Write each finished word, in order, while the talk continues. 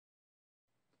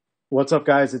What's up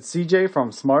guys, it's CJ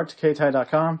from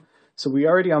smartktai.com. So we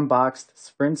already unboxed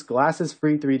Sprint's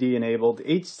glasses-free 3D enabled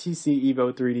HTC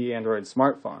EVO 3D Android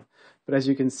smartphone. But as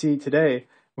you can see today,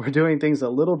 we're doing things a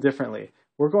little differently.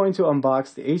 We're going to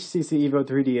unbox the HTC EVO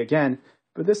 3D again,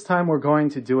 but this time we're going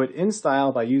to do it in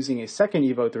style by using a second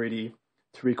EVO 3D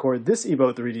to record this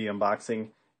EVO 3D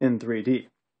unboxing in 3D.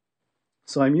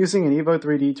 So I'm using an EVO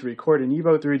 3D to record an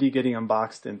EVO 3D getting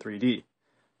unboxed in 3D.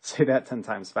 Say that 10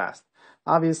 times fast.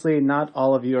 Obviously, not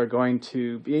all of you are going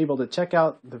to be able to check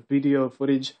out the video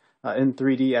footage in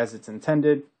 3D as it's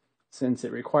intended, since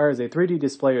it requires a 3D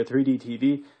display or 3D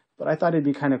TV, but I thought it'd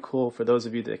be kind of cool for those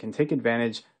of you that can take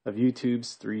advantage of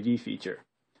YouTube's 3D feature.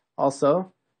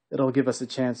 Also, it'll give us a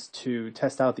chance to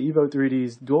test out the EVO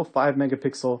 3D's dual 5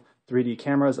 megapixel 3D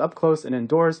cameras up close and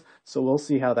indoors, so we'll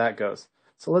see how that goes.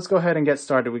 So let's go ahead and get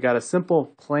started. We got a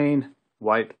simple, plain,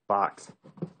 white box.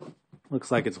 Looks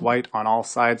like it's white on all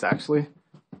sides, actually.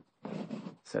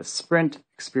 It says Sprint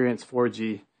Experience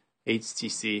 4G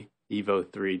HTC EVO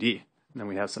 3D. And then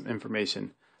we have some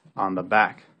information on the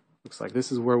back. Looks like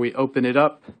this is where we open it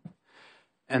up.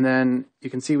 And then you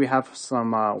can see we have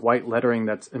some white lettering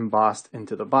that's embossed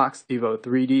into the box, EVO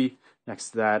 3D. Next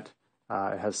to that,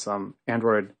 it has some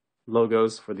Android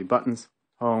logos for the buttons,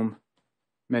 home,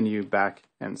 menu, back,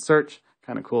 and search.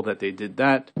 Kind of cool that they did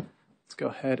that. Let's go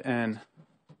ahead and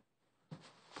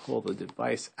pull the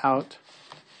device out.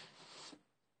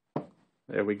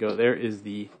 There we go. There is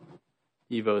the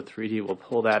EVO 3D. We'll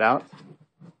pull that out.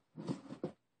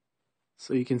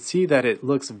 So you can see that it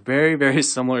looks very, very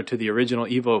similar to the original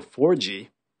EVO 4G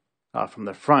from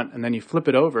the front. And then you flip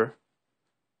it over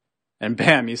and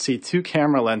bam, you see two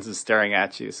camera lenses staring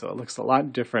at you. So it looks a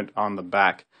lot different on the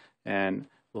back. And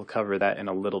we'll cover that in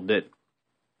a little bit.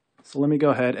 So let me go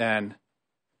ahead and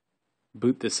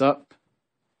boot this up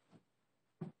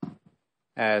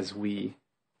as we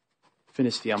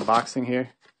finish the unboxing here.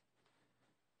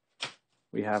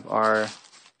 We have our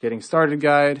getting started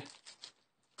guide.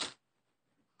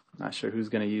 Not sure who's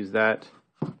going to use that.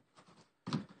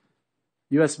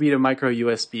 USB to micro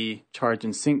USB charge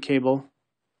and sync cable,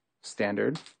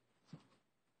 standard.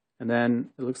 And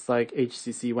then it looks like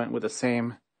HTC went with the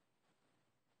same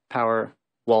power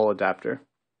wall adapter.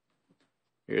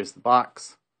 Here's the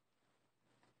box.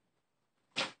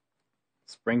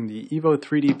 Let's bring the EVO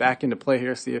 3D back into play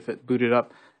here, see if it booted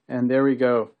up. And there we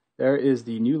go. There is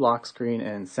the new lock screen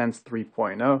in Sense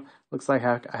 3.0. Looks like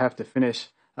I have to finish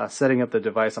setting up the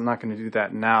device. I'm not going to do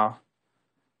that now.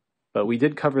 But we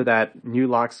did cover that new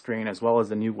lock screen as well as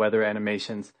the new weather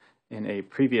animations in a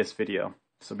previous video.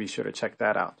 So be sure to check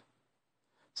that out.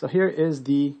 So here is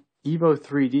the EVO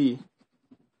 3D.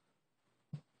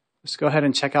 Let's go ahead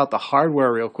and check out the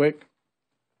hardware real quick.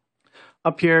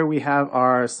 Up here we have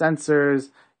our sensors,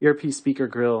 earpiece speaker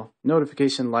grill,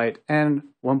 notification light, and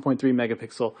 1.3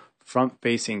 megapixel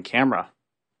front-facing camera.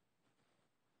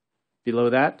 Below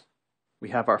that, we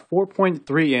have our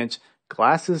 4.3-inch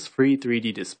glasses-free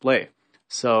 3D display.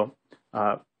 So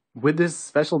with this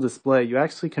special display, you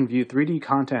actually can view 3D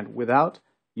content without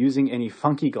using any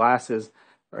funky glasses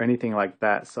or anything like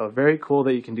that. So very cool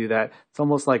that you can do that. It's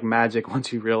almost like magic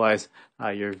once you realize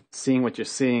you're seeing what you're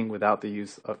seeing without the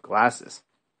use of glasses.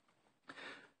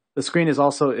 The screen is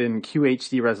also in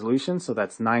QHD resolution, so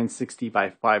that's 960 by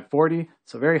 540.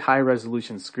 So very high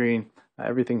resolution screen.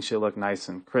 Everything should look nice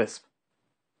and crisp.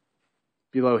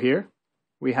 Below here,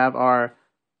 we have our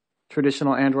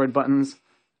traditional Android buttons.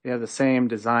 They have the same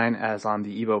design as on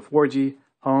the EVO 4G,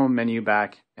 home, menu,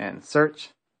 back, and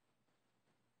search.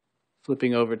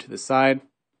 Flipping over to the side,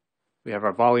 we have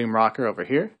our volume rocker over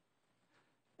here.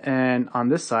 And on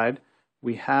this side,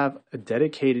 we have a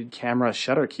dedicated camera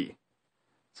shutter key.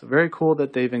 So very cool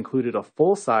that they've included a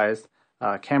full-sized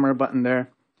camera button there.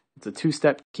 It's a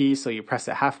two-step key, so you press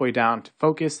it halfway down to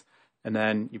focus, and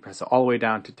then you press it all the way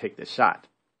down to take the shot.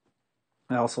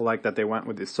 I also like that they went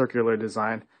with this circular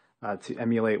design to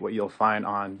emulate what you'll find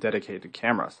on dedicated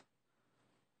cameras.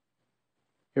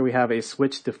 Here we have a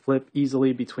switch to flip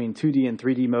easily between 2D and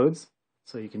 3D modes,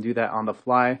 so you can do that on the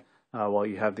fly while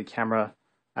you have the camera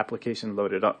application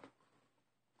loaded up.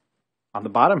 On the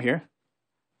bottom here,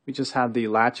 we just have the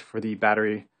latch for the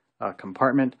battery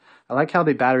compartment. I like how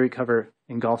the battery cover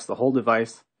engulfs the whole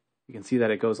device. You can see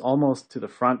that it goes almost to the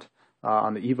front.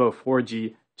 On the EVO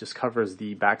 4G, just covers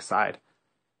the back side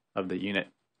of the unit.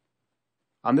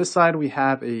 On this side, we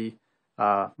have a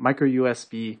micro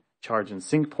USB charge and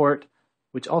sync port,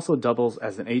 which also doubles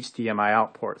as an HDMI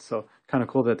out port. So kind of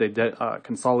cool that they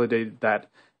consolidated that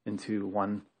into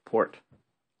one port.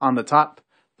 On the top,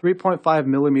 3.5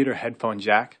 millimeter headphone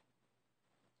jack.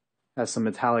 Has some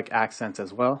metallic accents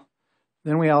as well.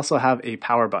 Then we also have a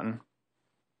power button,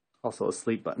 also a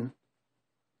sleep button.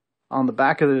 On the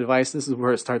back of the device, this is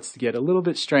where it starts to get a little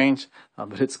bit strange,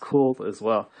 but it's cool as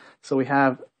well. So we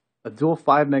have a dual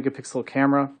 5 megapixel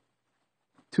camera,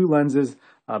 2 lenses,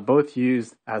 both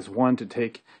used as one to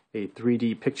take a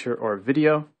 3D picture or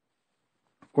video.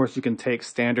 Of course, you can take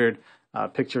standard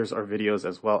pictures or videos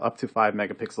as well, up to 5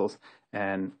 megapixels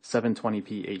and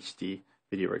 720p HD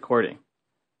video recording.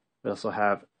 We also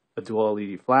have a dual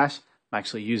LED flash. I'm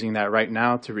actually using that right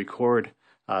now to record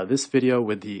this video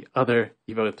with the other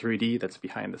EVO 3D that's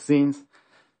behind the scenes.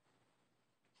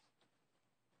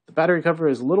 The battery cover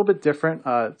is a little bit different.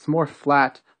 It's more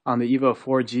flat on the EVO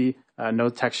 4G, no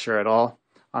texture at all.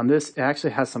 On this, it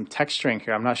actually has some texturing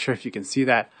here. I'm not sure if you can see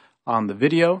that on the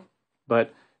video,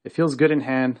 but it feels good in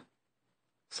hand.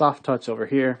 Soft touch over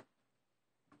here.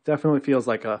 Definitely feels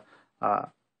like a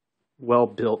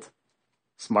well-built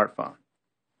smartphone.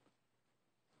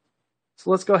 So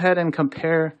let's go ahead and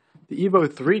compare the EVO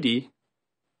 3D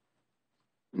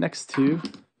next to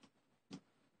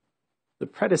the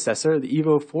predecessor, the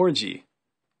EVO 4G.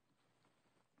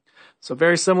 So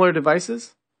very similar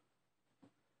devices.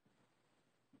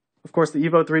 Of course, the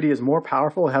EVO 3D is more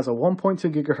powerful. It has a 1.2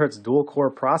 gigahertz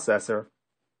dual-core processor.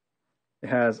 It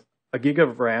has a gig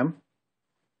of RAM,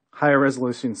 higher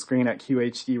resolution screen at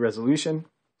QHD resolution,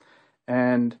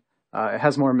 and it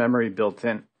has more memory built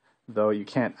in, though you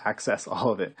can't access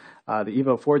all of it. The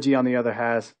EVO 4G, on the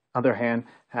other hand,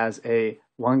 has a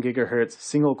 1 gigahertz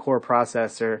single-core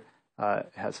processor.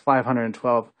 It has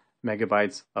 512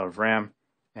 megabytes of RAM,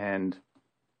 and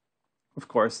of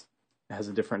course, it has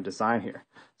a different design here.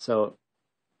 So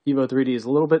EVO 3D is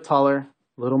a little bit taller,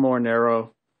 a little more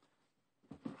narrow.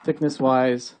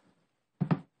 Thickness-wise,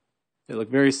 they look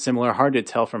very similar, hard to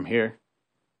tell from here.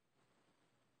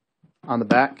 On the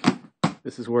back,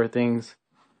 this is where things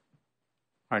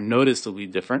are noticeably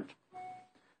different.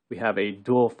 We have a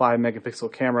dual 5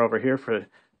 megapixel camera over here for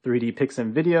 3D pics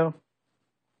and video.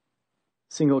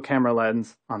 Single camera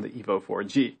lens on the EVO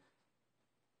 4G.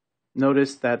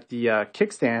 Notice that the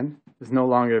kickstand is no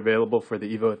longer available for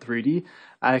the EVO 3D.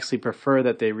 I actually prefer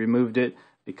that they removed it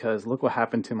because look what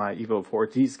happened to my EVO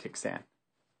 4G's kickstand.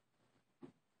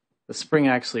 The spring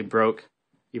actually broke,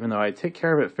 even though I take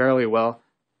care of it fairly well,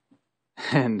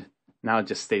 and now it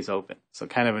just stays open. So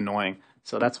kind of annoying.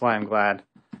 So that's why I'm glad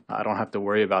I don't have to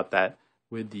worry about that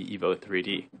with the EVO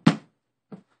 3D.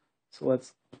 So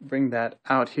let's bring that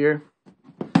out here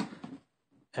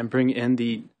and bring in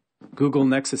the Google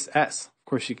Nexus S. Of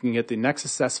course, you can get the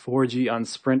Nexus S 4G on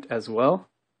Sprint as well.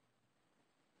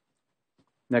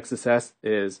 Nexus S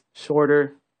is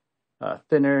shorter,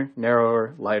 thinner,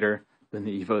 narrower, lighter than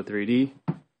the EVO 3D.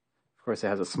 Of course, it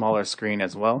has a smaller screen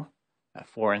as well at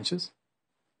 4 inches.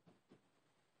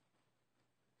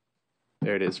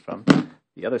 There it is from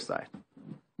the other side.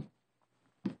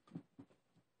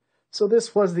 So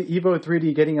this was the EVO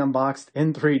 3D getting unboxed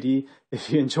in 3D. If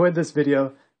you enjoyed this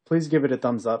video, please give it a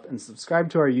thumbs up and subscribe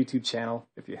to our YouTube channel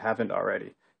if you haven't already.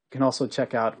 You can also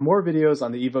check out more videos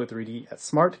on the EVO 3D at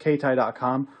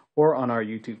smartkeitai.com or on our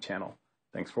YouTube channel.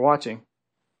 Thanks for watching.